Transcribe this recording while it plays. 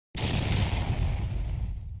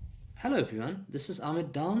Hello everyone, this is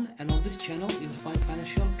Ahmed and on this channel you'll find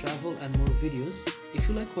financial, travel and more videos. If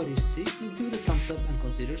you like what you see, please give it a thumbs up and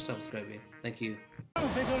consider subscribing. Thank you.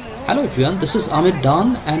 Hello everyone, this is Ahmed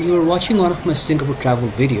and you are watching one of my Singapore travel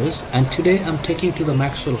videos, and today I'm taking you to the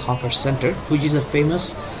Maxwell Hawker Centre, which is a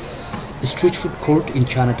famous street food court in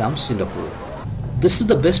Chna Town, Singapore. This is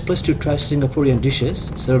the best place to try Singaporean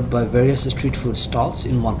dishes served by various street food stalls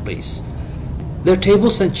in one place. There are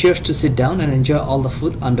tables and chairs to sit down and enjoy all the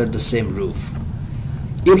food under the same roof.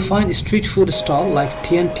 You'll find a street food stall like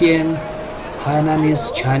Tian Tian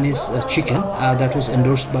Hainanese Chinese Chicken that was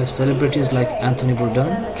endorsed by celebrities like Anthony Bourdain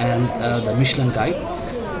and the Michelin guy.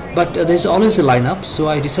 But there's always a lineup, so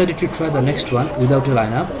I decided to try the next one without a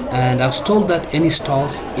lineup, and I was told that any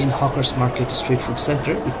stalls in Hawker's Market Street Food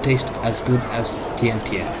Centre would taste as good as Tian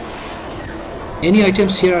Tian. Any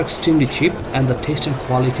items here are extremely cheap and the taste and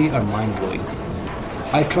quality are mind-blowing.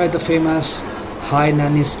 I tried the famous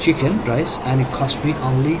Hainanese chicken rice and it cost me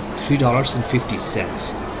only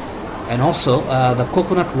 $3.50. And also the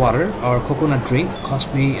coconut water or coconut drink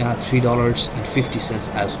cost me $3.50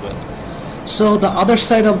 as well. So the other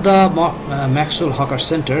side of the Maxwell Hawker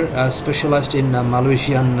Centre specialized in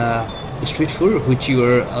Malaysian street food, which you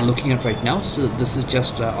are looking at right now. So this is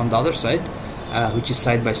just on the other side, which is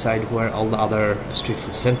side by side where all the other street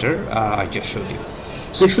food center I just showed you.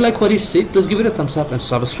 So if you like what you see, please give it a thumbs up and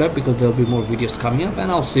subscribe because there will be more videos coming up,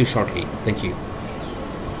 and I'll see you shortly. Thank you.